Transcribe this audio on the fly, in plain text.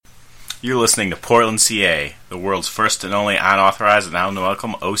You're listening to Portland, CA, the world's first and only unauthorized and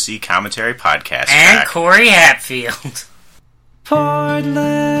unwelcome OC commentary podcast. And track. Corey Hatfield. Portland,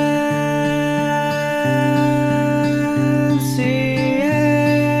 CA.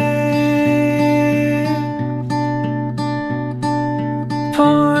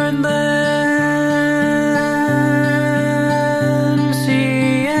 Portland,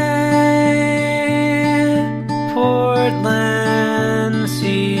 CA. Portland,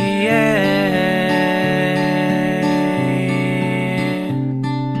 CA.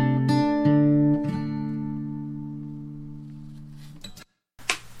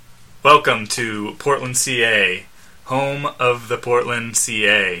 Welcome to Portland, CA, home of the Portland,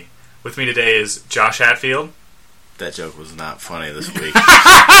 CA. With me today is Josh Hatfield. That joke was not funny this week.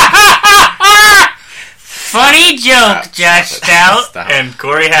 Funny joke, Josh Stout. Stop. And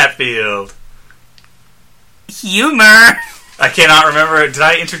Corey Hatfield. Humor. I cannot remember. Did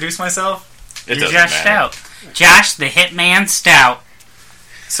I introduce myself? It You're doesn't Josh matter. Stout. Josh the Hitman Stout.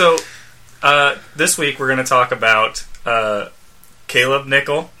 So, this week we're going to talk about Caleb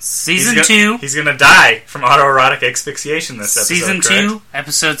Nickel. Season 2. He's going to die from autoerotic asphyxiation this episode, Season correct? 2,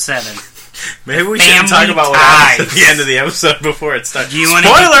 Episode 7. Maybe we shouldn't Family talk about what happens at ties. the end of the episode before it starts. Do you wanna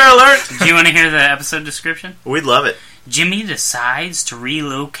Spoiler alert! Do you want to hear the episode description? We'd love it. Jimmy decides to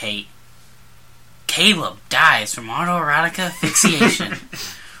relocate. Caleb dies from autoerotic asphyxiation.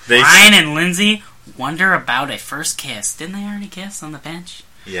 They, Ryan and Lindsay wonder about a first kiss. Didn't they already kiss on the bench?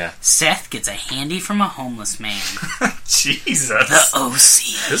 yeah. Seth gets a handy from a homeless man. Jesus. The OC.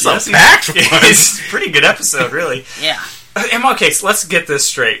 This is Yes, a packed one. It's a pretty good episode, really. Yeah. Okay, so let's get this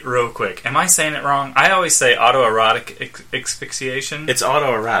straight real quick. Am I saying it wrong? I always say autoerotic asphyxiation. It's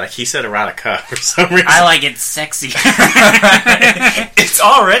autoerotic. He said erotica for some reason. I like it sexy. It's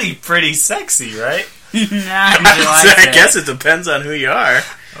already pretty sexy, right? I guess it depends on who you are.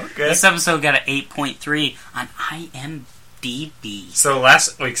 Okay. This episode got an 8.3 on IMDb. So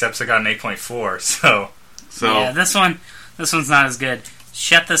last week's episode got an 8.4, so... So, Yeah, this one's not as good.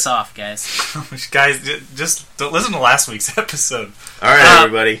 Shut this off, guys. Guys, just don't listen to last week's episode. alright,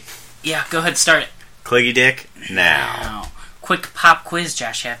 everybody. Yeah, go ahead, start it. Cliggy dick now. Now, quick pop quiz,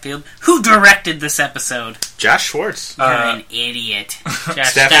 Josh Hatfield. Who directed this episode? Josh Schwartz. You're an idiot.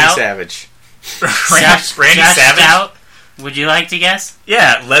 Josh Stephanie Stout. Savage. Randy Josh Savage? Stout. Would you like to guess?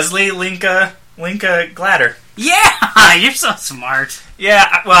 Yeah, Leslie Linka Glatter. Yeah, you're so smart.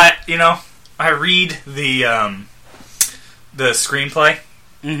 Yeah, well, I read the screenplay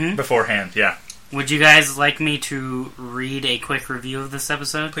Mm-hmm. beforehand, yeah. Would you guys like me to read a quick review of this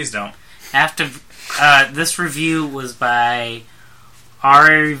episode? Please don't. After this review was by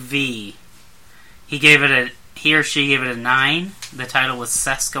RV. He or she gave it a 9. The title was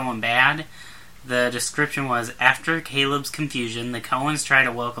Seth's Going Bad. The description was, after Caleb's confusion, the Coens try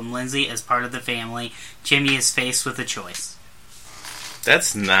to welcome Lindsay as part of the family. Jimmy is faced with a choice.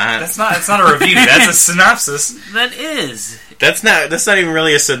 That's not It's not a review, that's a synopsis. That is. that's not even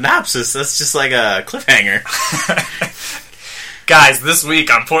really a synopsis. That's just like a cliffhanger. Guys, this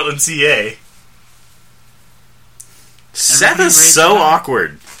week on Portland, CA. Seth Everybody is raise so your hand.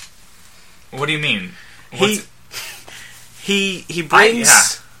 awkward. What do you mean? He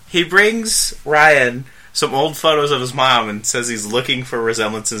brings Ryan some old photos of his mom and says he's looking for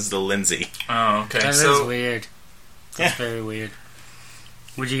resemblances to Lindsay. Oh, okay. That is So, weird. That's very weird.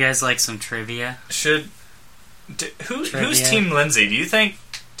 Would you guys like some trivia? who's Trivia. Team Lindsay? Do you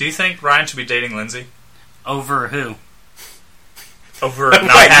think Ryan should be dating Lindsay Over who? over not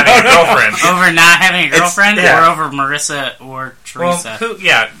having a girlfriend? Over not having a girlfriend, yeah. or over Marissa or Teresa? Well,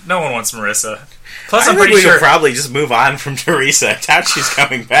 no one wants Marissa. Plus, I I'm think pretty we sure could probably just move on from Teresa. I doubt she's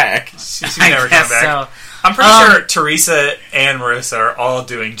coming back. she's I never guess come back. so. I'm pretty sure Teresa and Marissa are all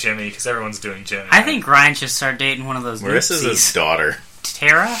doing Jimmy because everyone's doing Jimmy. I think Ryan should start dating one of those Marissa's his Nipsies. daughter.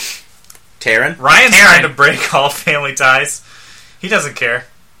 Tara? Taryn? Ryan's Taryn. trying to break all family ties. He doesn't care.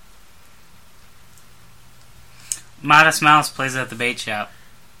 Modest Mouse plays at the bait shop.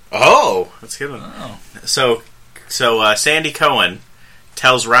 Oh, that's a good one. Oh. So Sandy Cohen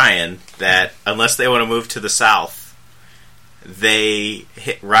tells Ryan that unless they want to move to the South,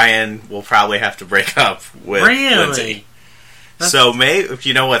 Ryan will probably have to break up with Really? Lindsay. So if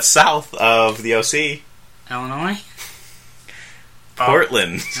you know what's south of the OC, Illinois?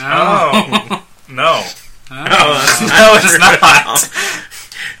 Portland. Oh. No. No, it's not.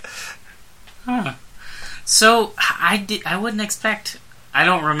 Huh. So, I wouldn't expect... I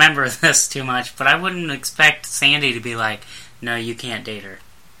don't remember this too much, but I wouldn't expect Sandy to be like, no, you can't date her.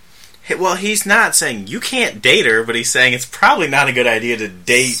 Hey, well, he's not saying you can't date her, but he's saying it's probably not a good idea to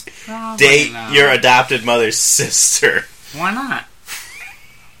date Probably not. your adopted mother's sister. Why not?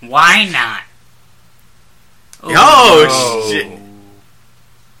 Why not? Oh, shit.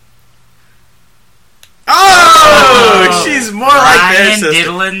 Oh, she's more like their Ryan sister.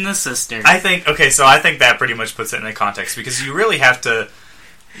 diddling the sister. I think that pretty much puts it in the context because you really have to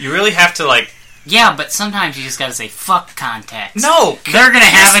like. Yeah, but sometimes you just gotta say fuck context. No, They're gonna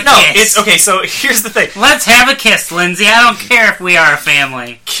have a no. kiss. It's okay. So here's the thing. Let's have a kiss, Lindsay. I don't care if we are a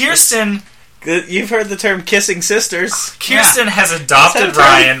family. Kirsten You've heard the term kissing sisters. has adopted Is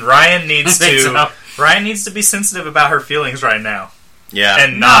that Ryan. Ryan needs I think to. so. Ryan needs to be sensitive about her feelings right now Yeah.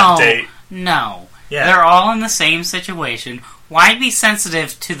 and not No. date. No. Yeah. They're all in the same situation. Why be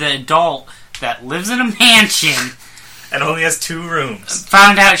sensitive to the adult that lives in a mansion, And only has 2 rooms.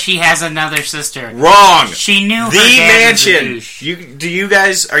 found out she has another sister? Wrong. She knew her The dad was a mansion.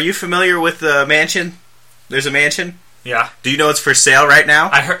 douche. Are you familiar with the mansion? There's a mansion. Yeah, Do you know it's for sale right now?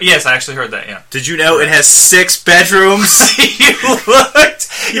 I heard. Yes, I actually heard that. Yeah. Did you know it has 6 bedrooms?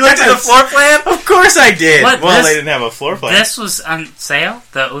 You looked at the floor plan. Of course I did. What, Well, this- they didn't have a floor plan. This was on sale?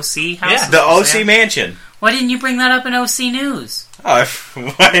 The OC house? Yeah. was The on OC sale? mansion. Why didn't you bring that up in OC News? Oh,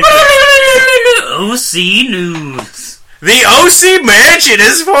 why? OC News. The OC mansion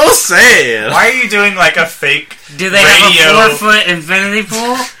is for sale. Why are you doing like a fake? Do they Radio. have a 4-foot infinity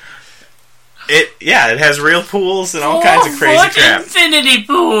pool? It has real pools and all kinds of crazy 4-foot crap. infinity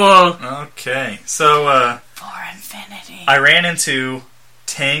pool. Okay, so For infinity. I ran into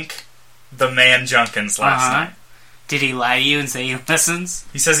Tank, the man Junkins last Uh-huh. night. Did he lie to you and say he listens?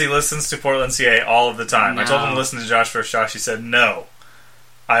 He says he listens to Portland CA all of the time. I told him No. to listen to Josh vs. Josh. He said no.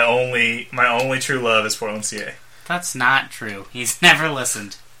 My only true love is Portland CA. That's not true. He's never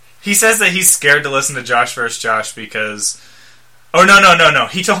listened. He says that he's scared to listen to Josh vs. Josh because... Oh, no.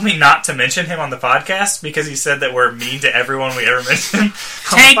 He told me not to mention him on the podcast because he said that we're mean to everyone we ever mention on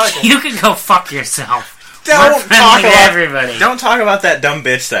Tank, the podcast. you can go fuck yourself. We're Don't friendly talk to about everybody. Don't talk about that dumb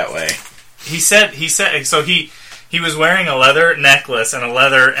bitch that way. He said so he was wearing a leather necklace and a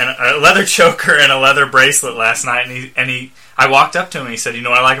leather choker and a leather bracelet last night and I walked up to him and he said, "You know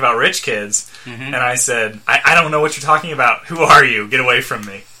what I like about rich kids?" Mhm. And I said, I don't know what you're talking about. Who are you? Get away from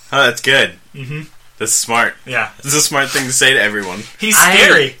me. Oh, that's good. Mhm. That's smart. Yeah. It's a smart thing to say to everyone. He's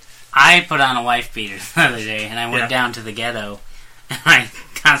scary. I put on a wife beater the other day, and I went Yeah. down to the ghetto, and I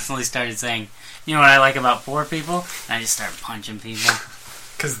constantly started saying, "You know what I like about poor people?" And I just started punching people.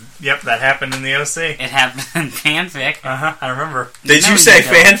 Because, yep, that happened in the OC. It happened in fanfic. Uh-huh, I remember. Did No, you say you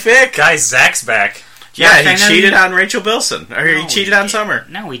don't. fanfic? Guys, Zach's back. Yeah, Jack, I he know cheated you- on Rachel Bilson. Or he No, cheated he on didn't. Summer.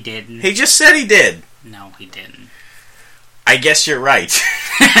 No, he didn't. He just said he did. No, he didn't. I guess you're right.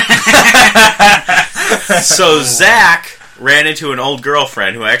 So Zach ran into an old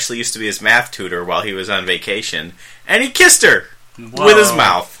girlfriend who actually used to be his math tutor while he was on vacation, and he kissed her with his Whoa.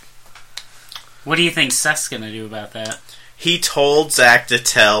 mouth. What do you think Seth's gonna do about that? He told Zach to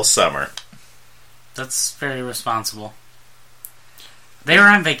tell Summer. That's very responsible. They were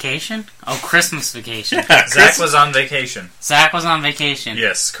on vacation? Oh, Christmas vacation. Zach was on vacation. Zach was on vacation.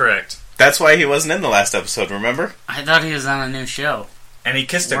 Yes, correct. That's why he wasn't in the last episode, remember? I thought he was on a new show. And he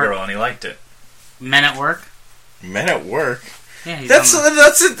kissed a Work. girl and he liked it. Men at Work? Men at Work. Yeah, he's That's on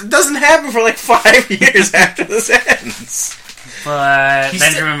the, it doesn't happen for like 5 years after this ends. But He's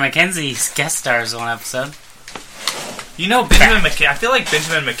Benjamin McKenzie guest stars one episode. You know, Benjamin McKenzie... I feel like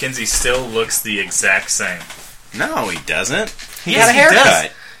Benjamin McKenzie still looks the exact same. No, he doesn't. He Yes, got a he haircut. does.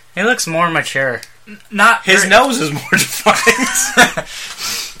 He looks more mature. Not His very- nose is more defined.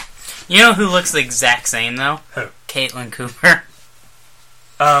 You know who looks the exact same, though? Who? Caitlin Cooper.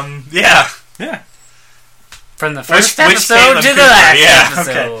 Yeah. Yeah. From the first which episode Caitlin to the Cooper? last Yeah,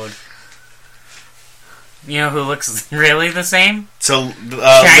 okay. episode. You know who looks really the same? So,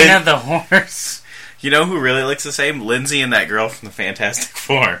 China the horse. you know who really looks the same? Lindsay and that girl from the Fantastic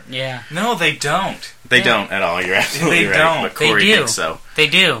Four. Yeah, No, they don't. They Yeah. don't at all. You're absolutely They right. don't. But They Corey do. thinks so. they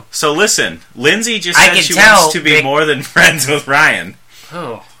do. So listen, Lindsay just I said can she tell wants to be they- more than friends with Ryan.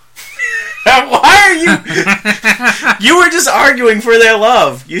 Oh. Why are you? You were just arguing for their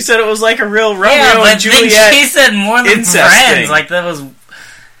love. You said it was like a real Romeo Yeah, but and Juliet. then she said more than incest friends. thing. Like, that was...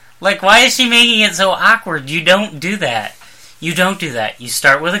 Like, why is she making it so awkward? You don't do that. You don't do that. You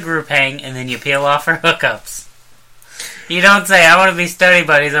start with a group hang, and then you peel off her hookups. You don't say, I want to be study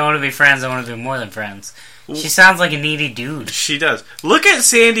buddies, I want to be friends, I want to be more than friends. She sounds like a needy dude. She does. Look at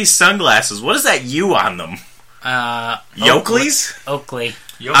Sandy's sunglasses. What is that U on them? Yoakleys? Oakley.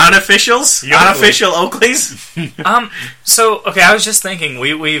 Unofficials? Yoakley. Unofficial Oakleys? So, okay, I was just thinking,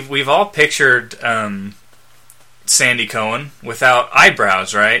 we've all pictured, Sandy Cohen without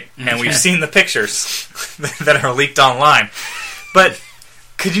eyebrows, right? And we've seen the pictures that are leaked online. But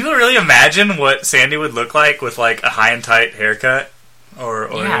could you really imagine what Sandy would look like with like a high and tight haircut? or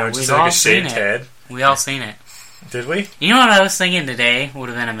Yeah, just we've like all a shaved seen it. head. We all seen it. Did we? You know what I was thinking today would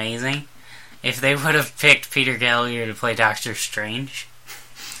have been amazing? If they would have picked Peter Gallagher to play Doctor Strange.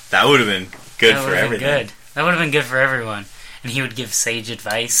 That would have been good That for would have everything. been good. That would have been good for everyone. And he would give sage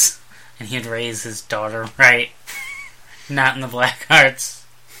advice. And he'd raise his daughter right. Not in the black arts.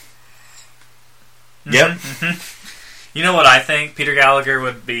 Yep. You know what I think Peter Gallagher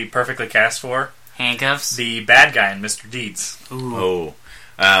would be perfectly cast for? Handcuffs. The bad guy in Mr. Deeds. Ooh. Oh.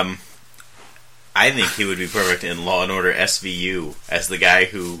 I think he would be perfect in Law and Order SVU as the guy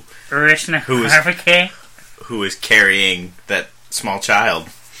who Rishna Who is- Harvake. is carrying that small child.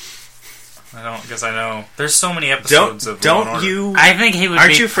 I don't, because I know there's so many episodes of Law and Don't Order. you? I think he would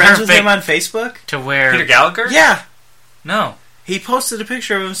Aren't be you friends with perfect him on Facebook? to wear... Peter Gallagher? Yeah. No. He posted a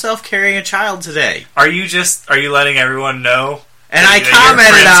picture of himself carrying a child today. Are you letting everyone know? And that I you're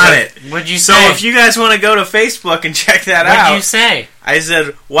commented friends on with- it. What'd you So say? if you guys want to go to Facebook and check that What'd out, you say? I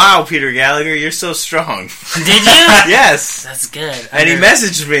said, "Wow, Peter Gallagher, you're so strong." Did you? Yes. That's good. And he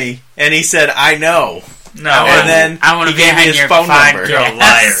messaged me, and he said, "I know." No. And then I wanna he be gave me on his your phone number. podcast. You're a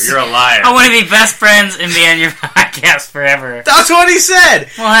liar. You're a liar. I want to be best friends and be on your podcast forever. That's what he said.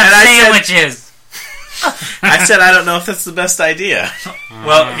 We'll have And sandwiches. I said, I don't know if that's the best idea.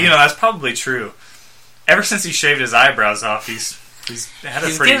 Well, that's probably true. Ever since he shaved his eyebrows off, he's had a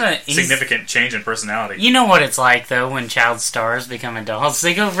He's pretty gonna- he's- significant change in personality. You know what it's like, though, when child stars become adults?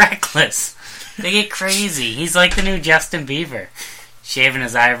 They go reckless. They get crazy. He's like the new Justin Bieber. Shaving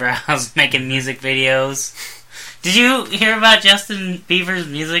his eyebrows, making music videos. Did you hear about Justin Bieber's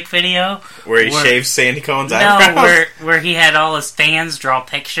music video? Where he shaves Sandy Cohen's No, eyebrows. where he had all his fans draw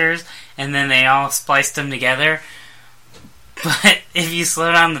pictures, and then they all spliced them together. But if you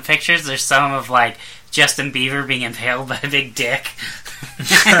slow down the pictures, there's some of, like, Justin Bieber being impaled by a big dick.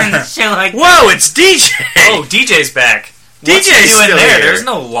 And shit like Whoa, it's DJ! Oh, DJ's back. What's he DJ's doing still there? here. There's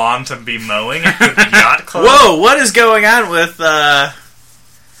no lawn to be mowing at the yacht club. Whoa, what is going on with,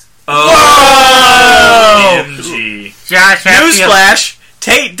 Oh, Whoa! OMG. Josh Hatfield, Newsflash!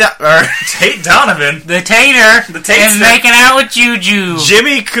 Tate Donovan. the Tater, The Tater. is making out with Juju.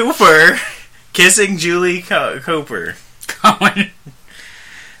 Jimmy Cooper kissing Julie Cooper. Cohen.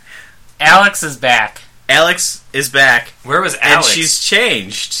 Alex is back. Alex is back, Where was and Alex? she's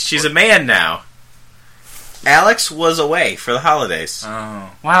changed. She's a man now. Alex was away for the holidays. Oh.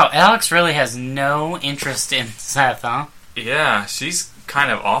 Wow, Alex really has no interest in Seth, huh? Yeah, she's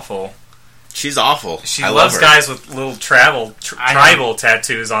kind of awful. She's awful. She I loves love her. guys with little I tribal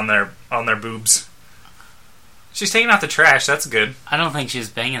tattoos on their boobs. She's taking out the trash. That's good. I don't think she's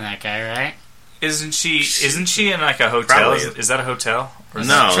banging that guy, right? Isn't she in like a hotel? Probably. Is that a hotel? Or is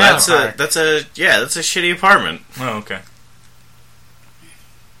No, Trailer that's park. that's a shitty apartment. Oh, okay.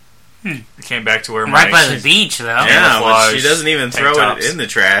 It came back to where Right my by the beach, though. Yeah, but Camouflage she doesn't even tank throw tops. it in the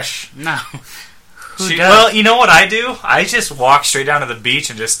trash. No. Who She- does? well, you know what I do? I just walk straight down to the beach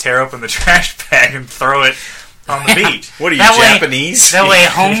and just tear open the trash bag and throw it on the beach. What are you, That way- Japanese? that way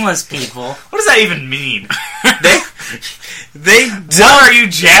homeless people... What does that even mean? they What, are you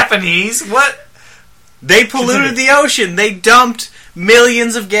Japanese? What? They polluted the ocean. They dumped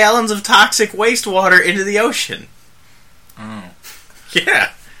millions of gallons of toxic wastewater into the ocean. Oh.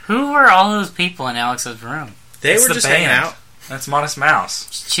 Yeah. Who were all those people in Alex's room? They It's were the just hanging band. out. That's Modest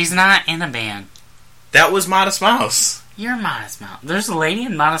Mouse. She's not in a band. That was Modest Mouse. You're Modest Mouse. There's a lady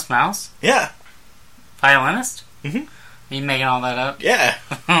in Modest Mouse? Yeah. Violinist? Mhm. Are you making all that up? Yeah.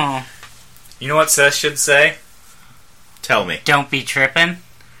 Oh, You know what Seth should say? Tell me. don't be tripping.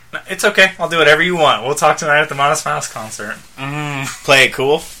 It's okay. I'll do whatever you want. We'll talk tonight at the Modest Mouse concert. Play it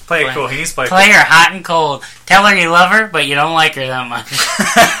cool. Play it Play- cool. He needs to play Play her hot and cold. Tell her you love her, but you don't like her that much.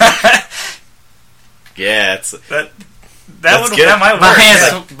 Yeah, it's That That's would good. that might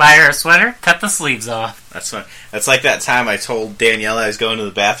work. Buy her a sweater, cut the sleeves off. that's fun. That's like that time I told Danielle I was going to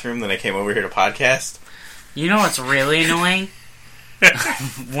the bathroom, then I came over here to podcast. You know what's really annoying?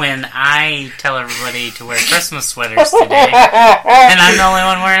 When I tell everybody to wear Christmas sweaters today, and I'm the only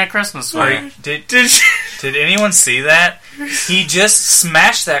one wearing a Christmas sweater. Did anyone see that? He just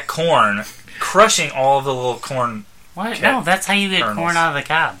smashed that corn, crushing all of the little corn. What? Okay. No, that's how you get Kernels. corn out of the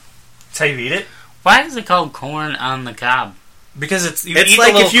cob. That's how you eat it? Why is it called corn on the cob? Because it's you It's eat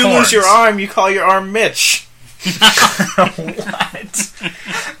like the if you little lose your corns. arm, you call your arm Mitch. What?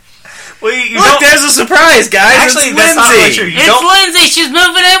 Well, you Look, don't. there's a surprise, guys. Actually, it's that's not Lindsay. really true. You It's don't. Lindsay. She's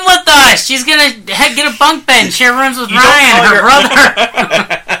moving in with us. She's gonna get a bunk bed. She rooms with You don't Ryan, call her your-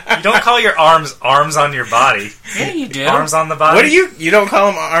 brother. You don't call your arms on your body. Yeah, you do. Arms on the body. What do you don't call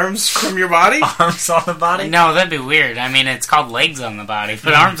them arms from your body? Arms on the body. No, that'd be weird. I mean, it's called legs on the body,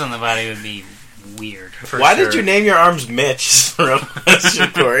 but arms on the body would be weird. Why did you name your arms Mitch?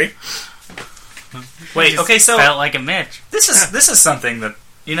 Corey? Wait, okay, so Felt like a Mitch. this is something that,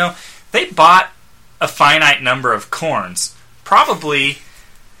 they bought a finite number of corns. Probably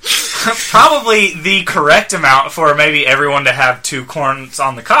the correct amount for maybe everyone to have 2 corns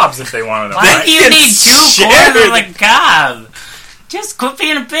on the cobs if they wanted them. Why Right? do you need 2 corns on the cob? Just quit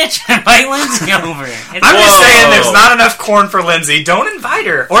being a bitch and invite Lindsay over. I'm just saying there's not enough corn for Lindsay. Don't invite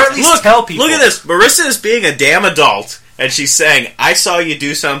her. Or at least tell people. Look at this. Marissa is being a damn adult, and she's saying, I saw you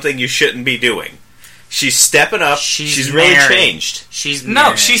do something you shouldn't be doing. She's stepping up. She's really married. changed. She's No,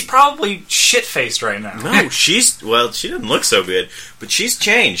 married. she's probably shit-faced right now. No, she doesn't look so good, but she's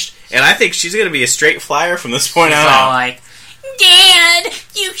changed. And I think she's going to be a straight flyer from this point She's on all out. like, Dad,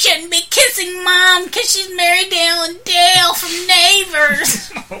 you shouldn't be kissing Mom because she's married to Alan Dale from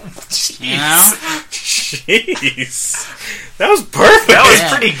Neighbors. you know? Jeez. That was perfect. That was Yeah.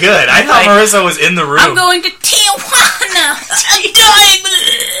 pretty good. I thought Like, Marissa was in the room. I'm going to Tijuana.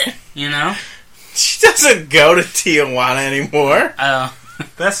 I'm going. You know? She doesn't go to Tijuana anymore. Oh,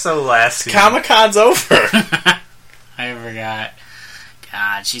 That's so last season. Comic-Con's over. I forgot.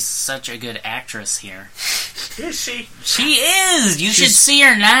 God, she's such a good actress here. Is she? She is! You should see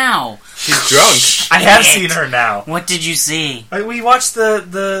her now. She's drunk. I have seen her now. What did you see? We watched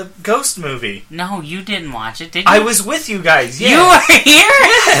the Ghost movie. No, you didn't watch it, did you? I was with you guys. Yes. You were here?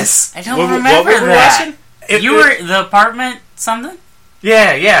 Yes. I don't What remember were we that. watching? You were the apartment something?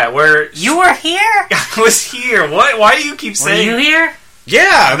 Yeah. Where You were here? I was here. What? Why do you keep Were saying? you here? Yeah,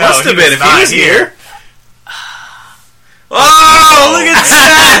 I No, must have he been was if not he was here. here. Oh, look at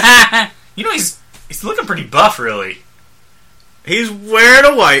that! He's looking pretty buff, really. He's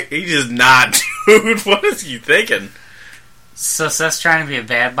wearing a white. He is not, dude. What is he thinking? So Seth's trying to be a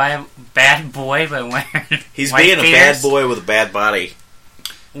bad boy by wearing He's wife being a beaters? bad boy with a bad body.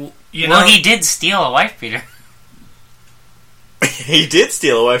 You Well, know, he did steal a wife beater. He did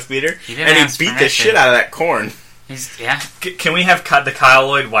steal a wife beater, He didn't and ask he beat the permission. shit out of that corn. Yeah. can we have the Kyle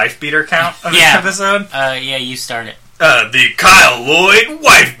Lloyd wife beater count of Yeah. this episode? Yeah, you start it. The Kyle Lloyd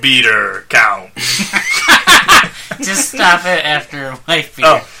wife beater count. Just stop it after wife beater.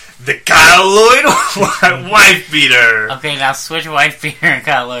 Oh, the Kyle Lloyd wife beater. Okay, now switch wife beater and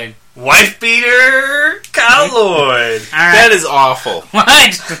Kyle Lloyd. Wife beater, Kyle Lloyd. Alright. That is awful.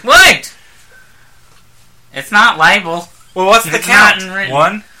 What? What? It's not libel. Well, what's the It's count? not written.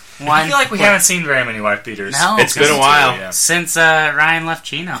 One? I One. feel like we haven't seen very many wife beaters. No. It's been a while. Yeah. Since Ryan left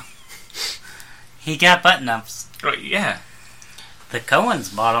Chino. He got button-ups. Oh, yeah. The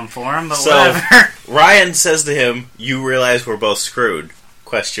Coens bought them for him, but So- whatever. Ryan says to him, "You realize we're both screwed?" ?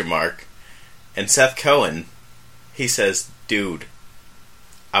 And Seth Cohen, he says, "Dude,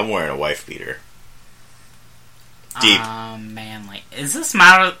 I'm wearing a wife beater." Deep. Manly. Is this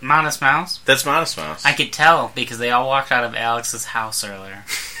Modest Mouse? That's Modest Mouse. I could tell because they all walked out of Alex's house earlier.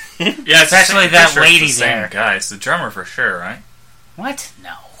 Yeah, it's Especially the same that picture, lady it's the same there. guy. It's the drummer for sure, right? What? No.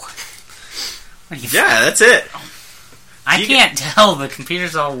 What are you Yeah, that's it. I You can't tell. The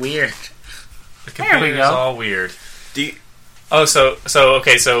computer's all weird. The There we computer's go. all weird. Do you, Oh, so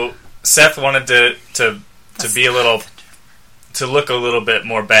Seth wanted to be a little, to look a little bit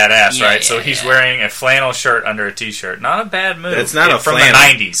more badass, Yeah, right? So yeah, he's yeah. wearing a flannel shirt under a t-shirt. Not a bad move. That's not a from flannel.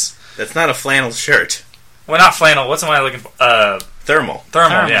 the 90s. that's not a flannel shirt. Well, not flannel. What's am I looking for? Thermal.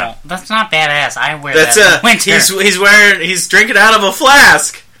 Thermal. Yeah. That's not badass. I wear That's that in winter. he's drinking out of a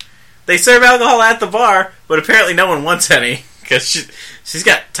flask. They serve alcohol at the bar, but apparently no one wants any because she's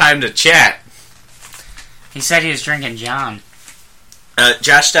got time to chat. He said he was drinking John.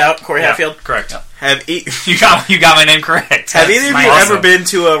 Josh Stout, Corey Yeah, Hatfield, correct. have You got my name correct. either of you my ever awesome. been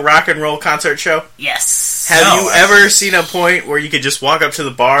to a rock and roll concert show? Yes. Have No, you I- ever seen a point where you could just walk up to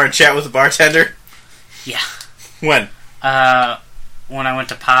the bar and chat with the bartender? Yeah. When? When I went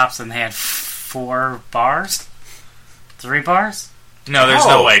to Pops and they had 4 bars? 3 bars? No, there's Oh.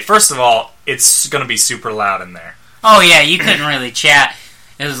 no way. First of all, it's going to be super loud in there. Oh, yeah, you couldn't really chat.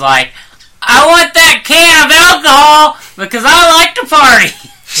 It was like, I want that can of alcohol because I like to party.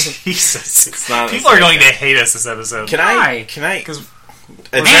 Jesus. It's not. People are going to hate us this episode. Can Why? I? Because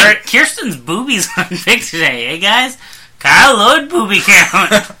It's Man, very- Kirsten's boobies on big today. Hey, guys? Kyle Lloyd booby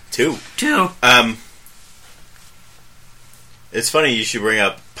count. 2. 2. It's funny you should bring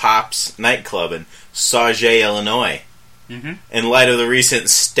up Pop's nightclub in Sauget, Illinois. Mhm. In light of the recent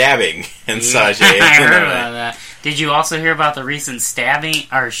stabbing in Sauget, I heard Illinois. about that. Did you also hear about the recent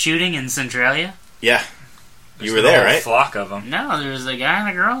shooting in Centralia? Yeah, there's you were a there, whole right? flock of them. No, there was a guy and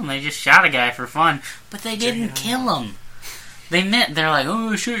a girl, and they just shot a guy for fun, but they didn't kill him. They're like,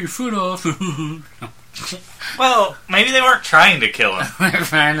 "Oh, shoot your foot off." Well, maybe they weren't trying to kill him. They're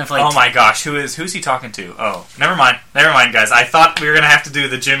trying to play. Oh my gosh, who's he talking to? Oh, never mind, guys. I thought we were gonna have to do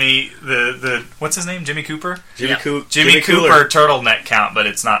the Jimmy, the what's his name, Jimmy Cooper, Jimmy Cooper turtleneck count, but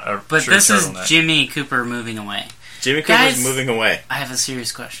it's not a. But true this is turtleneck. Jimmy Cooper moving away. Jimmy Cooper's Guys, moving away. I have a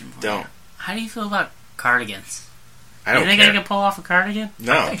serious question for you. Don't. How do you feel about cardigans? I don't You think care. I can pull off a cardigan?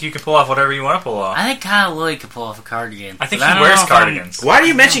 No. I think you can pull off whatever you want to pull off. I think Kyle Lloyd could pull off a cardigan. I think but he don't wears know if I'm- cardigans. Why do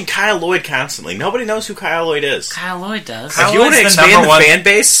you mention Kyle Lloyd constantly? Nobody knows who Kyle Lloyd is. Kyle Lloyd does. Kyle If you want to Lloyd's the expand number the one fan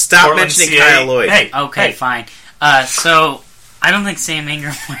base, stop Portland mentioning CA. Kyle Lloyd. Hey, Okay, hey, fine. So I don't think Sam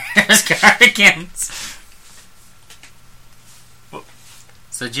Ingram wears cardigans.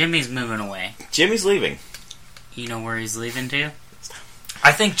 So Jimmy's moving away. Jimmy's leaving. You know where he's leaving to?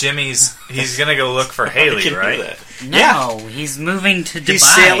 I think he's gonna go look for I Haley, can do right? that. No, Yeah. he's moving to Dubai.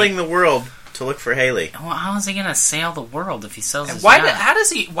 He's sailing the world to look for Haley. Well, how is he going to sail the world if he sells his Why? yacht?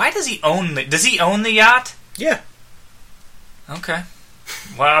 Why does he own? Does he own the yacht? Yeah. Okay.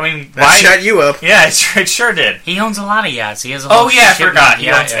 Well, I mean, That why? shut you up. Yeah, it sure did. He owns a lot of yachts. He has a whole Oh yeah, I shipment forgot. of He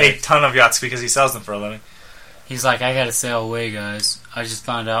yachts. owns a ton of yachts because he sells them for a living. He's like, I gotta sail away, guys. I just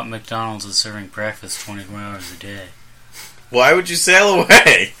found out McDonald's is serving breakfast 24 hours a day. Why would you sail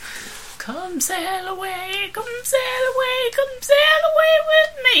away? Come sail away, come sail away, come sail away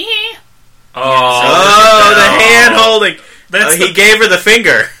with me. Oh, the hand holding. That's He gave her the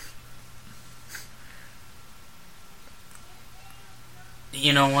finger.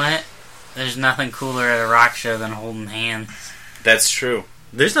 You know what? There's nothing cooler at a rock show than holding hands. That's true.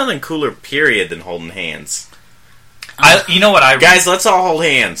 There's nothing cooler, period, than holding hands. You know what I Guys, let's all hold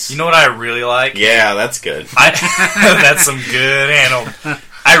hands. You know what I really like? Yeah, that's good. That's some good handle.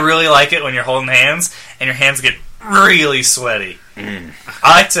 I really like it when you're holding hands and your hands get really sweaty.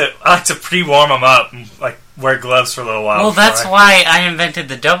 I like to pre-warm them up and like wear gloves for a little while. Well, before that's why I invented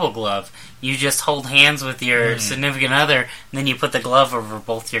the double glove. You just hold hands with your significant other, and then you put the glove over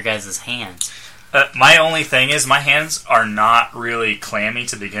both your guys' hands. My only thing is my hands are not really clammy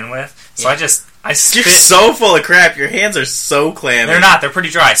to begin with, so Yeah. I spit. You're so full of crap. Your hands are so clammy. They're not. They're pretty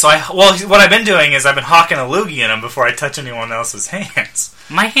dry. So what I've been doing is I've been hawking a loogie in them before I touch anyone else's hands.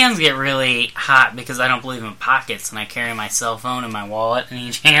 My hands get really hot because I don't believe in pockets, and I carry my cell phone and my wallet in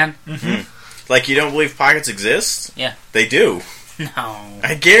each hand. Like, you don't believe pockets exist? Yeah. They do. No.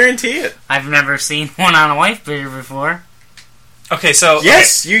 I guarantee it. I've never seen one on a wife beater before. Okay, so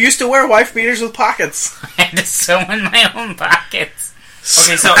Yes, you used to wear wife beaters with pockets. I had to sew in my own pockets.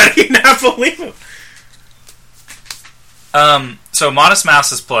 Okay, so- How do you not believe him? So Modest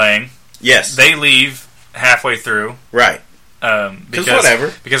Mouse is playing. Yes. They leave halfway through. Right. Because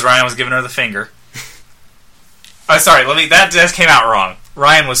whatever. Because Ryan was giving her the finger. Oh, sorry. That just came out wrong.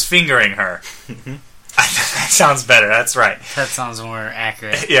 Ryan was fingering her. That sounds better. That's right. That sounds more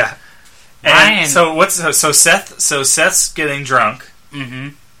accurate. Yeah. And Ryan- so Seth's getting drunk Mm-hmm.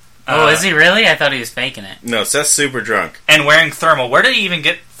 Oh, is he really? I thought he was faking it. No, Seth's super drunk. and wearing thermal. Where did he even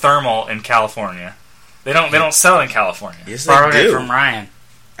get thermal in California? They don't sell it in California. Yes, they Borrowed it do. from Ryan.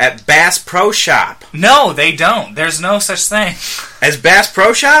 At Bass Pro Shop. No, they don't. There's no such thing As Bass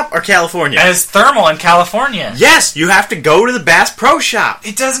Pro Shop or California? as thermal in California. Yes, you have to go to the Bass Pro Shop.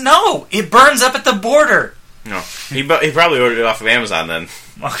 It does no. It burns up at the border. No. He probably ordered it off of Amazon then.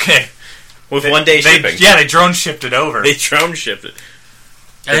 Okay. With one day shipping. They drone shipped it over. They drone shipped it.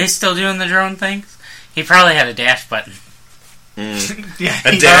 Are they still doing the drone things? He probably had a dash button. Yeah,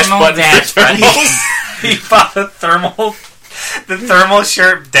 A he, dash thermal button dash for button. thermals. he bought the thermal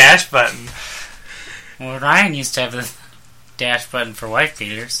shirt dash button. Well, Ryan used to have the dash button for wife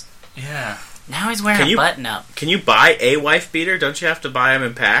beaters. Yeah. Now he's wearing Can a you- button up. Can you buy a wife beater? Don't you have to buy them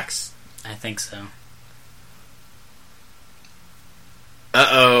in packs? I think so.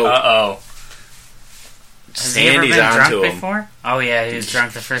 Uh-oh. Uh-oh. Has he ever Sandy's been drunk onto him. before? Oh yeah, he was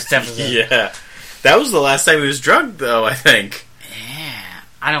drunk the first episode. Yeah. That was the last time he was drunk, though, I think. Yeah.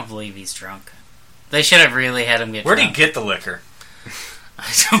 I don't believe he's drunk. They should have really had him get Where'd he drunk. get the liquor?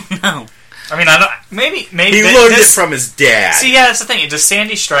 I don't know. I mean, I don't. Maybe He learned it from his dad. See, yeah, that's the thing. Does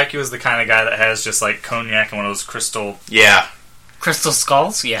Sandy strike you as the kind of guy that has just like cognac and one of those crystal? Yeah. Crystal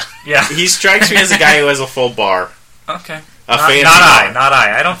Skulls? Yeah. Yeah. He strikes me as a guy who has a full bar. Okay. A fancy not bar.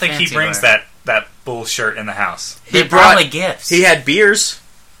 I. I don't think he Fancy brings bar. that bull shirt in the house. They He probably brought... gifts. He had beers.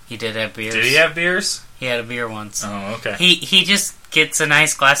 He did have beers. Did he have beers? He had a beer once. Oh, okay. He just gets a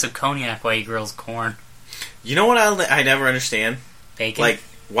nice glass of cognac while he grills corn. You know what I never understand? Bacon. Like,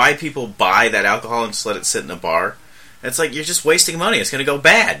 why people buy that alcohol and just let it sit in a bar. It's like, you're just wasting money. It's going to go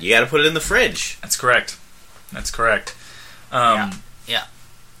bad. You got to put it in the fridge. That's correct. Yeah.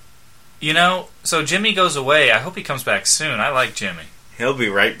 You know, so Jimmy goes away. I hope he comes back soon. I like Jimmy. He'll be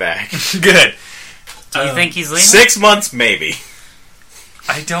right back. Good. Do you think he's leaving? 6 months, maybe.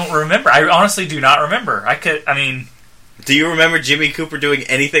 I don't remember. I honestly do not remember. Do you remember Jimmy Cooper doing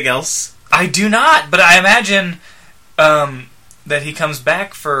anything else? I do not, but I imagine that he comes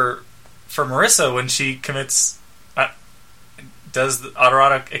back for Marissa when she commits, does the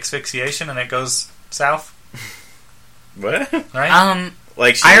autoerotic asphyxiation and it goes south, What? right?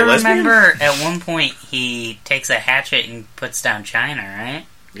 Like she's I a lesbian? remember at one point he takes a hatchet and puts down China, right?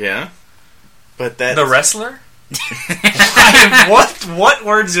 Yeah. But that... The wrestler? What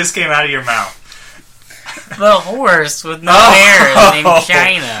words just came out of your mouth? The horse with no Oh. hair named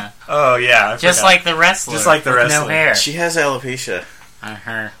China. Oh yeah, I Just forgot. like the wrestler. Just like the with wrestler. no hair. She has alopecia. On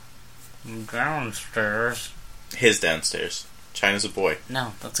her downstairs. His downstairs. China's a boy.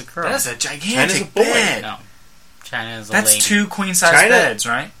 No, that's a girl. That's a China's a gigantic boy. bed. No. China is a That's lady. 2 queen-size China- beds,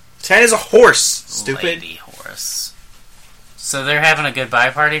 right? China's a horse, stupid. Lady horse. So they're having a goodbye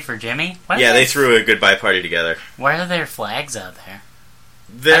party for Jimmy? Yeah, they threw a goodbye party together. Why are there flags out there?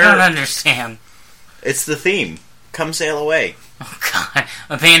 I don't understand. It's the theme. Come sail away. Oh God!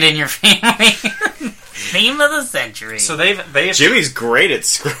 Abandon your family. Theme of the century. So they've Jimmy's great at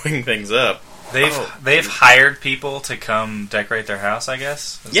screwing things up. they've hired people to come decorate their house, I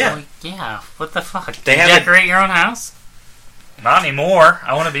guess. Yeah. Oh, yeah. What the fuck? They You have a- decorate your own house? Not anymore.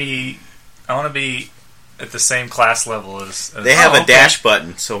 I want to be at the same class level as They have a okay. dash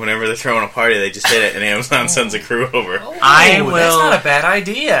button, so whenever they're throwing a party, they just hit it, and Amazon sends a crew over. I Ooh, will. That's not a bad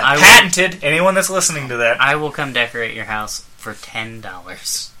idea. I will- Patented. Anyone that's listening to that. I will come decorate your house for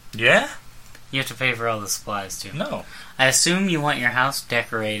 $10. Yeah? You have to pay for all the supplies too. No. I assume you want your house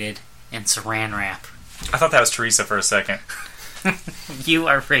decorated in Saran wrap. I thought that was Teresa for a second. You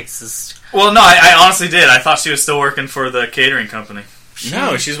are racist. Well, no, I honestly did. I thought she was still working for the catering company.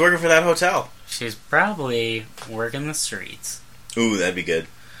 No, she's working for that hotel. She's probably working the streets. Ooh, that'd be good.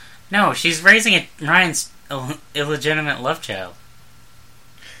 No, she's raising Ryan's illegitimate love child.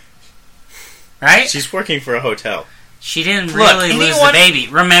 Right? She's working for a hotel. She didn't Look, really lose the anyone- baby.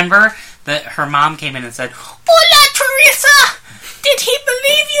 Remember that her mom came in and said, Hola, Teresa! Did he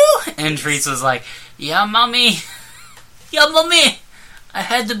believe you? and Teresa was like, yeah, mommy. Yeah, mommy. I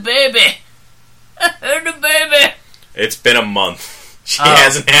had the baby. I had the baby. It's been a month. She Oh.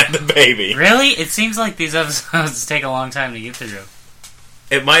 hasn't had the baby. Really? It seems like these episodes take a long time to get through.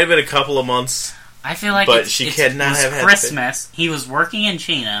 It might have been a couple of months. I feel like But it's, she it's, cannot it was have had the Christmas. He was working in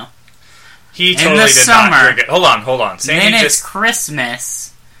Chino. He In totally the did summer. not drink it. Hold on. Then Sandy it's just...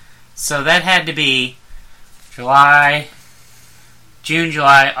 Christmas. So that had to be June,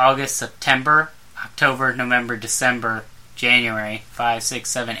 July, August, September, October, November, December, January, 5, 6,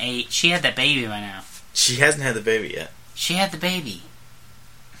 7, 8. She had that baby by now. She hasn't had the baby yet. She had the baby.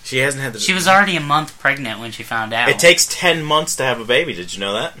 She hasn't had the She was already a month pregnant when she found out. It takes 10 months to have a baby. Did you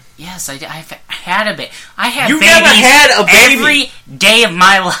know that? Yes, I've had a baby. I had You babies never had a baby! every day of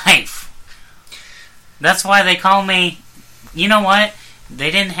my life. That's why they call me... You know what? They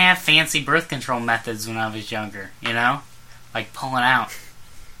didn't have fancy birth control methods when I was younger, you know? Like pulling out.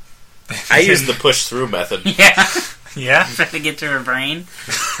 I used the push-through method. Yeah. Yeah? Trying to get to her brain.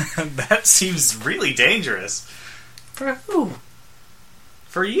 That seems really dangerous. For who?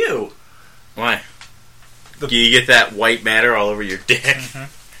 For you. Why? You get that white matter all over your dick.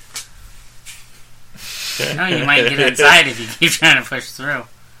 No, you might get inside if you keep trying to push through.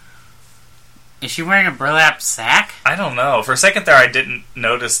 Is she wearing a burlap sack? I don't know. For a second there, I didn't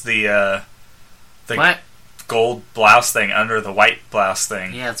notice the What? gold blouse thing under the white blouse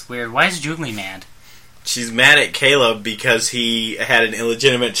thing. Yeah, it's weird. Why is Julie mad? She's mad at Caleb because he had an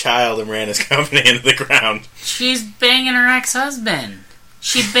illegitimate child and ran his company into the ground. She's banging her ex-husband.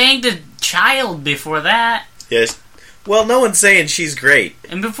 She banged a child before that. Yes. Well, no one's saying she's great.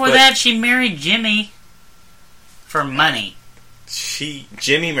 And before But- that, she married Jimmy for money.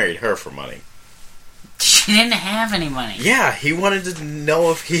 Jimmy married her for money. She didn't have any money. Yeah, he wanted to know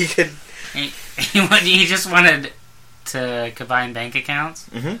if he could... He just wanted to combine bank accounts.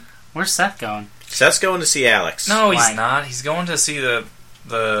 Mhm. Where's Seth going? Seth's going to see Alex. No, he's Why? not. He's going to see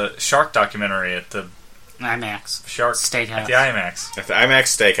the shark documentary at the IMAX. shark Steakhouse. at the IMAX. At the IMAX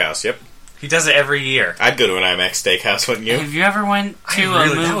Steakhouse, yep. He does it every year. I'd go to an IMAX Steakhouse, wouldn't you? Have you ever went to I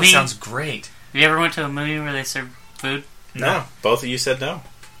really, a that movie? sounds great. Have you ever went to a movie where they serve food? No. Both of you said no.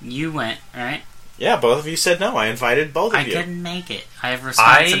 You went, right? Yeah, both of you said no. I invited both of I you. couldn't make it. I have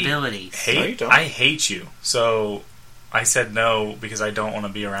responsibilities. No, you don't. I hate you. So I said no because I don't want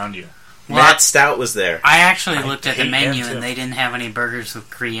to be around you. Well, Matt Stout was there. I actually I looked at the hate menu them, too. and they didn't have any burgers with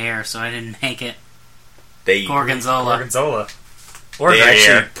Gruyere, so I didn't make it. They Gorgonzola. Gorgonzola. Or They actually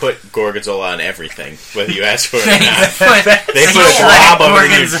Gruyere. put Gorgonzola on everything, whether you ask for it or They not. put, They put you a drop put of it in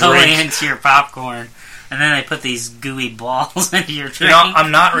your Gorgonzola drink. into your popcorn. and then they put these gooey balls into your drink. You know,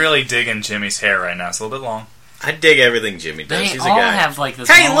 I'm not really digging Jimmy's hair right now. It's a little bit long. I dig everything Jimmy does. They He's all a guy. have like this.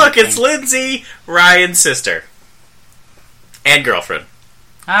 Hey, mullet look, it's thing. Lindsay, Ryan's sister. And girlfriend.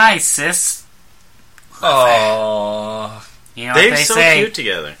 Hi, sis. Oh, You know They're what they so say? cute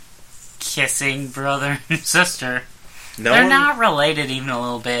together. Kissing brother and sister. No They're one- not related even a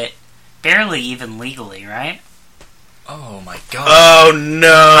little bit. Barely even legally, right? oh my God. Oh,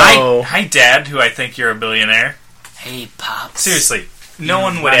 no. Hi, Dad, who I think you're a billionaire. Hey, pops. Seriously, no You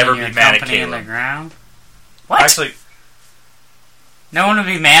one would running ever your be mad at company Caleb. underground? What? Actually, No one would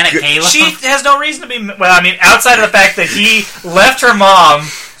be mad at Caleb. she has no reason to be. Well, I mean, outside of the fact that he left her mom.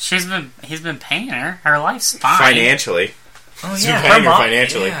 He's been paying her. Her life's fine. Financially. Oh He's been paying her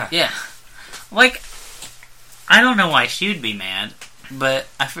financially. Yeah. Yeah. Like, I don't know why she would be mad, but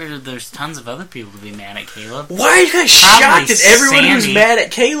I figured there's tons of other people to be mad at Caleb. Why are you guys Probably shocked at everyone who's Sandy. mad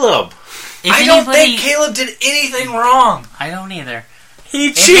at Caleb? If I don't anybody- think Caleb did anything wrong. I don't either. He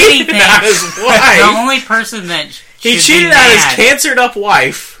If cheated anything, on his The wife. only person that He should cheated be on his mad- cancered up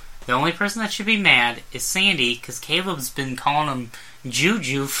wife. The only person that should be mad is Sandy, because Caleb's been calling him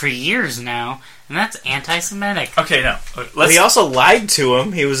Juju for years now, and that's anti-Semitic. Okay, no. Well, Let's he also lied to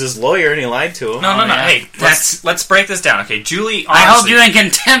him. He was his lawyer and he lied to him. no. yeah. Hey, let's break this down. Okay, Julie. I hold Honestly, you in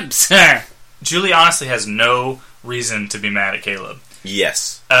contempt, sir. Julie honestly has no reason to be mad at Caleb.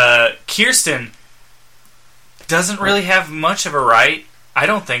 Yes. Kirsten doesn't really have much of a right. I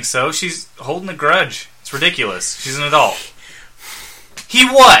don't think so. She's holding a grudge. It's ridiculous. She's an adult. He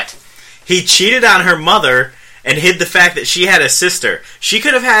what? He cheated on her mother and hid the fact that she had a sister. She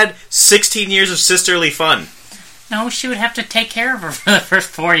could have had 16 years of sisterly fun. No, she would have to take care of her for the first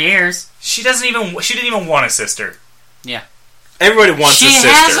 4 years. She didn't even want a sister. Everybody wants She a sister,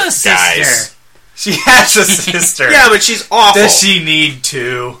 has a sister. guys. She has a sister. Yeah, but she's awful. Does she need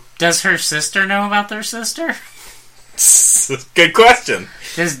to? Does her sister know about their sister? Good question.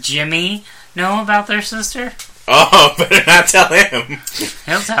 Does Jimmy know about their sister? Oh, better not tell him.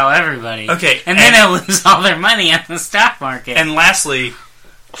 He'll tell everybody. Okay, And then he'll lose all their money on the stock market. And lastly,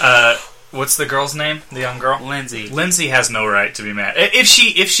 what's the girl's name? The young girl? Lindsay. Lindsay has no right to be mad. If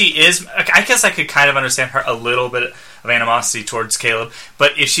she is, I guess I could kind of understand her a little bit of animosity towards Caleb.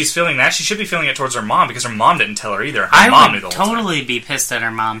 But if she's feeling that, she should be feeling it towards her mom because her mom didn't tell her either. Her mom I knew the would whole time. totally be pissed at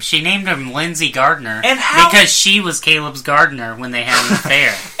her mom. She named him Lindsay Gardner. And how- Because she was Caleb's gardener when they had an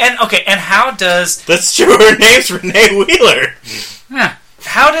affair. And how does That's true. Her name's Renee Wheeler. Huh.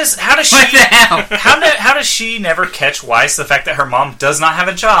 how does she What the hell? how does she never catch wise to the fact that her mom does not have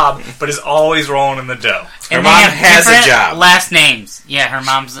a job but is always rolling in the dough? Her And mom they have has a different job. last names. Yeah, her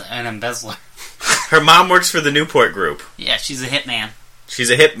mom's an embezzler. Her mom works for the Newport Group. Yeah, she's a hitman.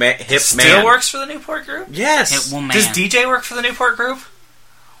 She's a hip man. Still works for the Newport Group? Yes. Hit woman. Does DJ work for the Newport Group?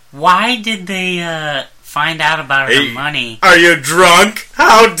 Why did they find out about her Hey. money? Are you drunk?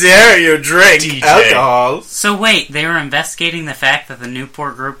 How dare you drink DJ. alcohol? So wait, they were investigating the fact that the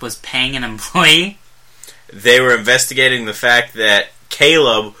Newport Group was paying an employee? They were investigating the fact that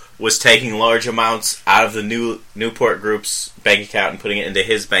Caleb was taking large amounts out of the Newport Group's bank account and putting it into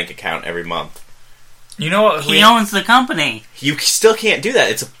his bank account every month. You know what? He owns the company. You still can't do that.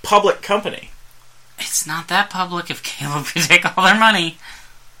 It's a public company. It's not that public if Caleb could take all their money.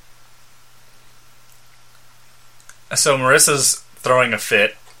 So Marissa's throwing a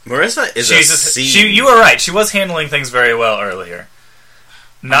fit. Marissa is She's a seed. you were right. She was handling things very well earlier.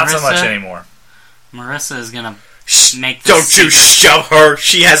 Not so much Marissa? anymore. Marissa is gonna Shh, make this don't you shove her.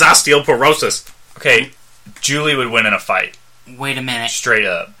 She has osteoporosis. Okay, Julie would win in a fight. Wait a minute. Straight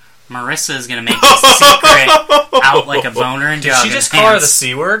up. Marissa is gonna make this secret out like a boner and Did jog she in just call her the pants.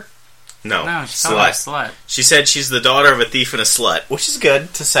 C word? No, No, she's called her a slut. slut. She said she's the daughter of a thief and a slut, which is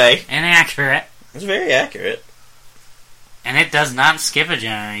good to say. Inaccurate. It's very accurate. And it does not skip a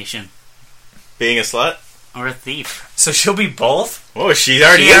generation. Being a slut? Or a thief. So she'll be both? Oh, she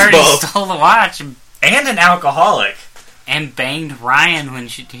already She is already both. stole the watch And an alcoholic. and banged Ryan when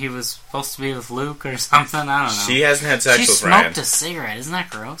he was supposed to be with Luke or something. I don't know. She hasn't had sex She with smoked Ryan. a cigarette. Isn't that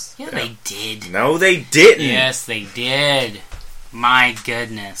gross? Yeah, they did. No, they didn't. Yes, they did. My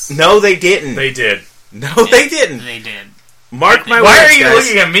goodness. No, they didn't. They did. No, they didn't. They did. Mark my Why words, are you guys.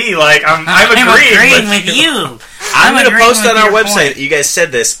 looking at me like I'm I'm agreeing with you. I'm going to agreeing post with on our your website point. that you guys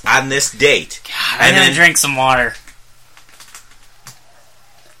said this on this date. God, And I'm going then- to drink some water.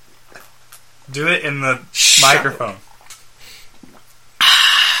 Do it in the Shut microphone.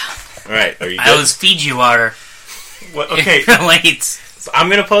 All right, are you good? I was Fiji water. What, okay, It relates. So I'm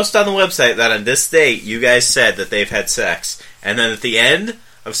going to post on the website that on this date, you guys said that they've had sex. And then at the end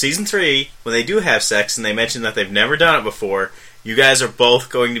of Season 3, when they do have sex and they mention that they've never done it before, You guys are both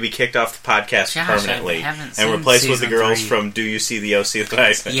going to be kicked off the podcast Josh, permanently I haven't and seen replaced with the season girls 3. from Do You See the OC that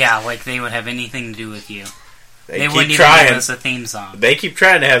I said. Yeah, like they would have anything to do with you. They They wouldn't keep even give trying. us a theme song. They keep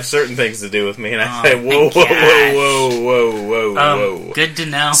trying to have certain things to do with me, and I Oh, say, whoa, thank whoa, gosh. whoa, whoa. Good to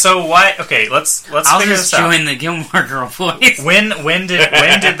know. So why? Okay, let's I'll figure just this out. join the Gilmore Girl voice. When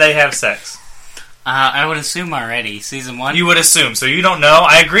did they have sex? I would assume already. Season 1? You would assume. So you don't know.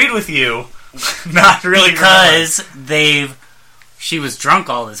 I agreed with you. Not really Because she was drunk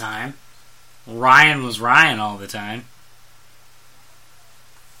all the time. Ryan was Ryan all the time.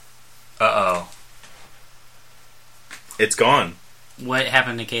 Uh-oh. It's gone. What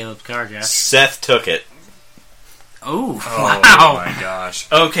happened to Caleb's car, Josh? Seth took it. Oh, Oh wow. my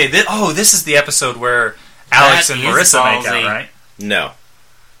gosh. Okay. This is the episode where Alex That and is Marissa make ballsy. out, right? No.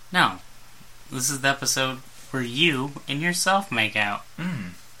 No. This is the episode where you and yourself make out.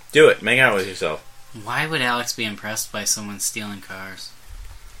 Do it. Make out with yourself. Why would Alex be impressed by someone stealing cars?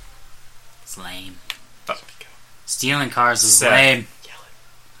 It's lame. Stealing cars is Seth. lame.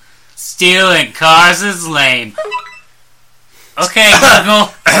 Stealing cars is lame. Okay, Google.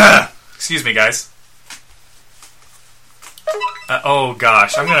 Excuse me, guys. Oh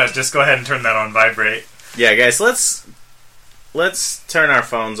gosh, I'm gonna just go ahead and turn that on vibrate. Yeah, guys, let's turn our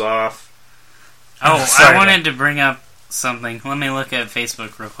phones off. Oh, Sorry. I wanted to bring up something. Let me look at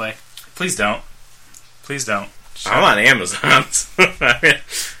Facebook real quick. Please don't. Please don't. I'm on Amazon.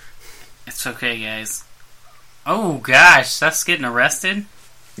 It's okay, guys. Oh gosh, Seth's getting arrested?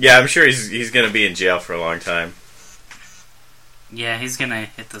 Yeah, I'm sure he's going to be in jail for a long time. Yeah, he's gonna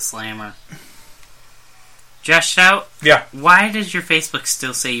hit the slammer. Josh Stout, Yeah. why does your Facebook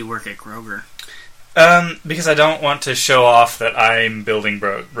still say you work at Kroger? Because I don't want to show off that I'm building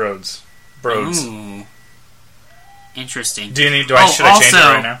roads. Broads. Ooh. Interesting. Should I change it also,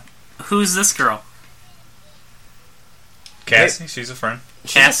 right now? Who's this girl? Cassie, she's a friend.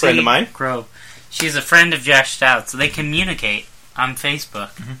 She's a friend of mine. Grove. She's a friend of Josh Stout, so they communicate on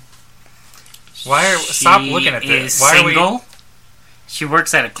Facebook. Stop looking at this. Is Why single. She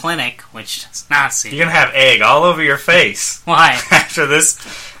works at a clinic, which does not seem. You're gonna have egg all over your face Why? after this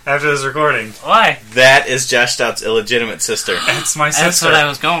recording. Why? That is Josh Stout's illegitimate sister. That's my sister. That's what I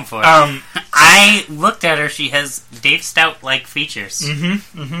was going for. Um. I looked at her. She has Dave Stout-like features.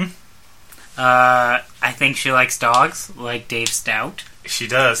 Mm-hmm. I think she likes dogs, like Dave Stout. She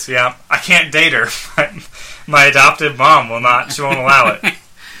does. Yeah. I can't date her. My adopted mom will not. She won't allow it.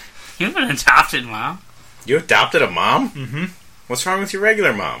 You have an adopted mom. You adopted a mom? Mm-hmm. What's wrong with your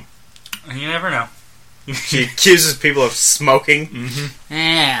regular mom? You never know. She accuses people of smoking. Mm-hmm.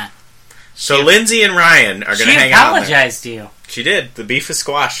 Yeah. So Lindsay and Ryan are going to She hang out. in there. apologized to you. She did. The beef is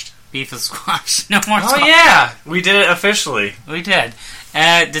squashed. Beef is squash. No more Oh squash. yeah, we did it officially. We did.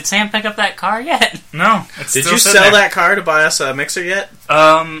 Did Sam pick up that car yet? No, it's Did still you sitting sell there. that car to buy us a mixer yet?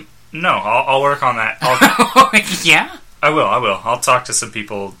 No, I'll work on that. Yeah? I will. I'll talk to some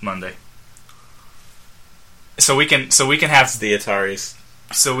people Monday. So we can have The Ataris.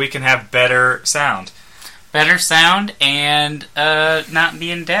 better sound. Better sound and not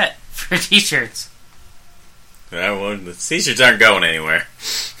be in debt for t-shirts. The t-shirts aren't going anywhere.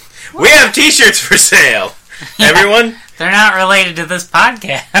 We have t-shirts for sale. Yeah. Everyone, They're not related to this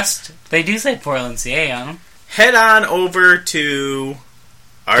podcast. They do say Portland CA on them. head on over to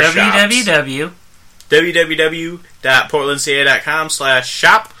our shops.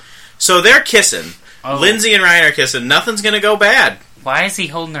 www.portlandca.com/shop. So they're kissing. Oh. Lindsay and Ryan are kissing. Nothing's going to go bad. Why is he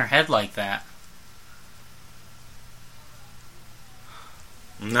holding her head like that?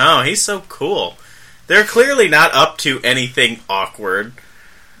 No, he's so cool. They're clearly not up to anything awkward.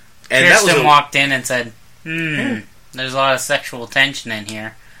 And Kirsten that was walked in and said, there's a lot of sexual tension in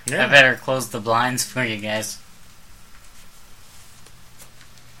here. Yeah. I better close the blinds for you guys.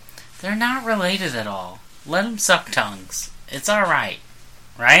 They're not related at all. Let them suck tongues. It's alright.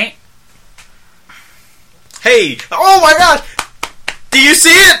 Right? Hey! Oh my god! Do you see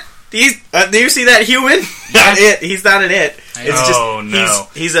it? Do you see that human? Not it. He's not an it. It's just no.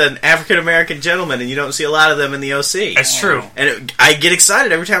 he's an African American gentleman, and you don't see a lot of them in the OC. That's true. And I get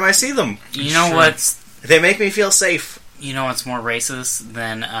excited every time I see them. You know Sure. what's They make me feel safe. more racist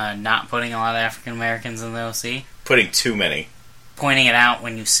than not putting a lot of African Americans in the OC? Putting too many. Pointing it out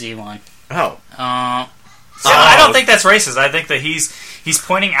when you see one. Oh. So I don't think that's racist. I think that he's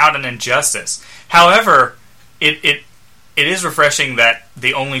pointing out an injustice. However, it is refreshing that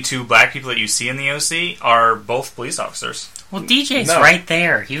the only two black people that you see in the OC are both police officers. Well, DJ's No. right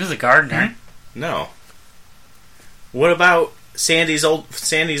there. He was a gardener. No. What about Sandy's old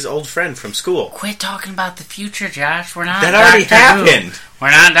friend from school? Quit talking about the future, Josh. We're not That already Doctor Who. happened.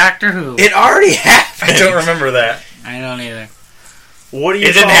 We're not Doctor Who. It already happened. I don't remember that. I don't either. What do you?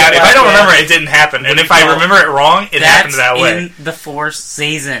 It didn't call happen. If I don't Black remember, Adam? it didn't happen. And do if you I call- remember it wrong, it happened that way. in the fourth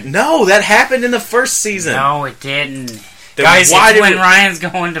season. No, that happened in the first season. No, it didn't. Then Guys, why did When we, Ryan's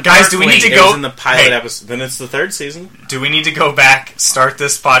going to Guys, do we Berkeley. need to it go- was in the pilot Hey. episode? Then it's the third season. Do we need to go back, start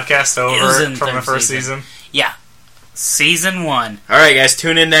this podcast It was over in from the third first season. season? Yeah. Season 1. All right, guys,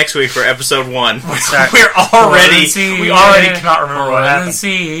 tune in next week for episode 1. Start. We already yeah. cannot remember what happened.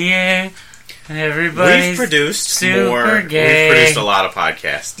 Yeah. Everybody's We've produced super more. gay. We've produced a lot of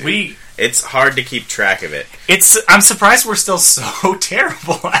podcasts. Dude. It's hard to keep track of it. I'm surprised we're still so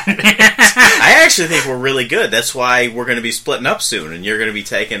terrible at it. I actually think we're really good. That's why we're going to be splitting up soon, and you're going to be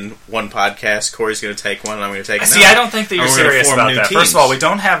taking one podcast. Corey's going to take one, and I'm going to take another. See, I don't think that you're And we're gonna serious form about new that. teams. First of all, we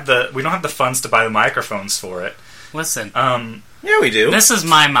don't have the funds to buy the microphones for it. Listen, Yeah, we do. this is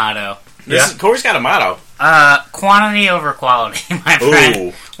my motto. Corey's got a motto. Quantity over quality, my friend.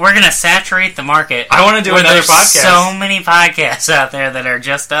 Ooh. We're going to saturate the market. I want to do where another there's podcast. so many podcasts out there that are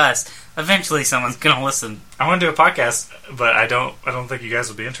just us. Eventually someone's going to listen. I want to do a podcast, but I don't think you guys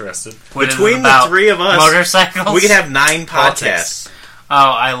will be interested. What is it Between the about? three of us, Motorcycles? we could have 9 Politics. podcasts. Oh,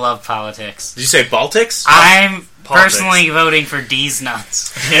 I love politics. Did you say Baltics? I'm Politics. personally voting for D's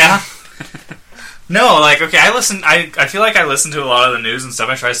nuts. Yeah. No, okay, I feel like I listen to a lot of the news and stuff.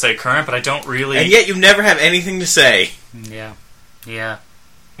 I try to stay current, but I don't really. And yet you never have anything to say. Yeah. Yeah.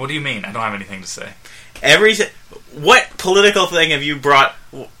 What do you mean? I don't have anything to say. What political thing have you brought?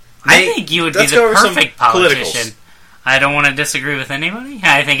 I think you would be let's the go over some perfect politicals. politician. I don't want to disagree with anybody.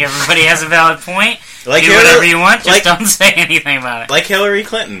 I think everybody has a valid point. Like Do Hillary- whatever you want, just like- don't say anything about it. Like Hillary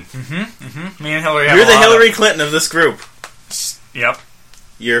Clinton. Me and Hillary have You're a the lot Hillary Clinton of this group. Yep.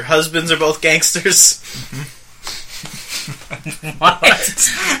 Your husbands are both gangsters.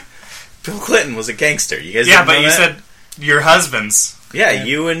 What? Bill Clinton was a gangster. You guys Yeah, didn't but know you that? said your husbands. Yeah,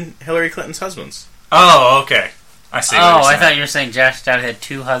 you and Hillary Clinton's husbands. Oh, okay. I see. what Oh, you're I saying. thought you were saying Josh Dowd had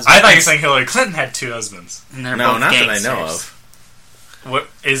 2 husbands. I thought you were saying Hillary Clinton had 2 husbands. And they're No, both not gangsters. that I know of. What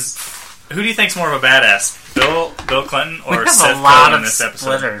is? Who do you think's more of a badass, Bill Clinton We or have Seth a lot Cohen of in this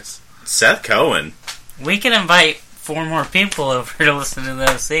episode? splitters. Seth Cohen. We can invite 4 more people over to listen to the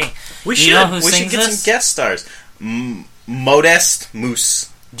OC. We You should. know who we should sings get this? some guest stars. Modest Moose.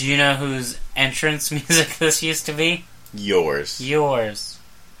 Do you know whose entrance music this used to be? Yours. Yours.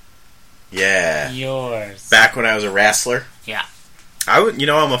 Yeah. Yours. Back when I was a wrestler. Yeah.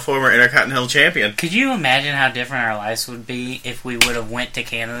 I'm a former Intercontinental Champion. Could you imagine how different our lives would be if we would have went to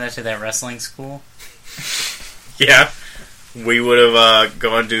Canada to that wrestling school? Yeah. We would have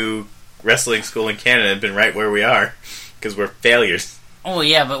gone to wrestling school in Canada and been right where we are. Because we're failures. Oh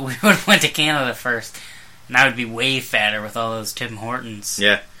yeah, but we would have went to Canada first. And I would be way fatter with all those Tim Hortons.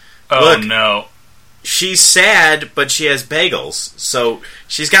 Yeah. Oh Look. no! She's sad, but she has bagels. So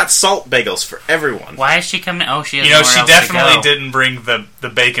she's got salt bagels for everyone. Why is she coming? Oh, she has You know, nowhere she else definitely to go. didn't bring the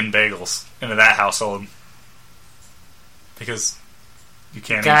bacon bagels into that household because you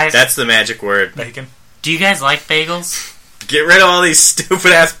can't Guys, That's the magic word. eat bacon. do you guys like bagels? Get rid of all these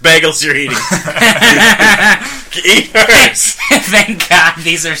stupid ass bagels you're eating. Eat hers. Thank God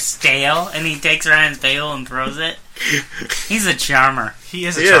these are stale, and he takes Ryan's bagel and throws it. He's a charmer. He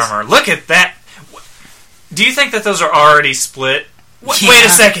is a He is. charmer. Look at that. Do you think that those are already split? Yeah.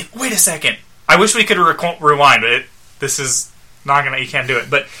 Wait a second. I wish we could rewind, but this is not gonna. You can't do it.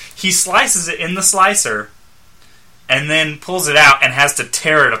 But he slices it in the slicer, and then pulls it out and has to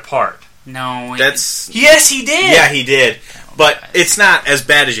tear it apart. No, That's Yes, he did. yeah, he did. But it's not as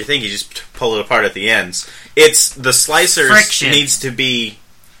bad as you think. You just pull it apart at the ends. It's the slicer Friction. needs to be.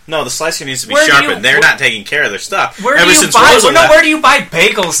 No, the slicer needs to be Where do sharpened. you- They're not taking care of their stuff. Where Ever do you since buy? Rosa No, left, where do you buy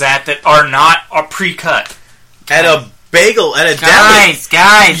bagels at that are pre-cut? at a bagel at a deli.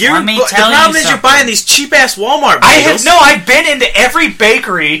 guys, You're, let me the tell you problem is something. you're buying these cheap ass Walmart bagels. I've been into every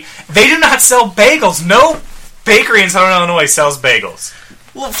bakery. They do not sell bagels. No bakery in Southern Illinois sells bagels.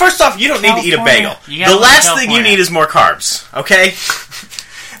 Well, first off, you don't need to eat a California. bagel. You gotta The live in last thing you California. need is more carbs. Okay.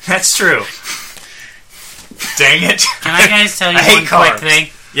 That's true. Dang it. Can I guys tell you I hate one quick carbs. thing?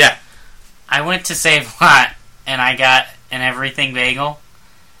 Yeah. I went to Save A Lot, and I got an everything bagel.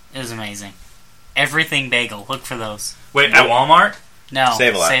 It was amazing. Everything bagel. Look for those. Wait, at Walmart? No,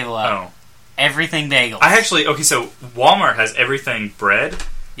 Save A Lot. Save A Lot. Oh. Everything bagel. So Walmart has everything bread,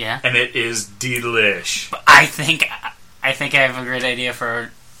 Yeah. and it is delish. But I think I have a great idea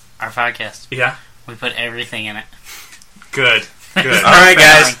for our podcast. Yeah? We put everything in it. Good. Good. All right,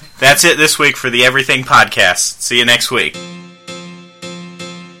 guys. That's it this week for the Everything Podcast. See you next week.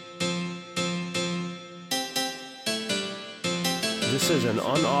 This is an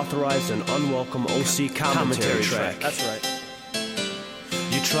unauthorized and unwelcome OC commentary track. That's right.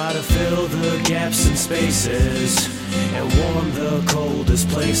 You try to fill the gaps and spaces and warm the coldest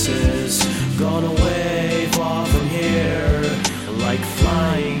places. Gone away far from here, like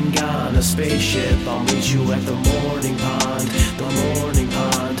flying on a spaceship. I'll meet you at the morning pond, the morning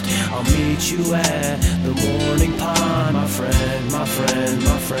pond. I'll meet you at the morning pond, my friend, my friend,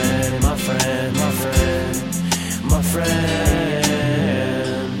 my friend, my friend, my friend.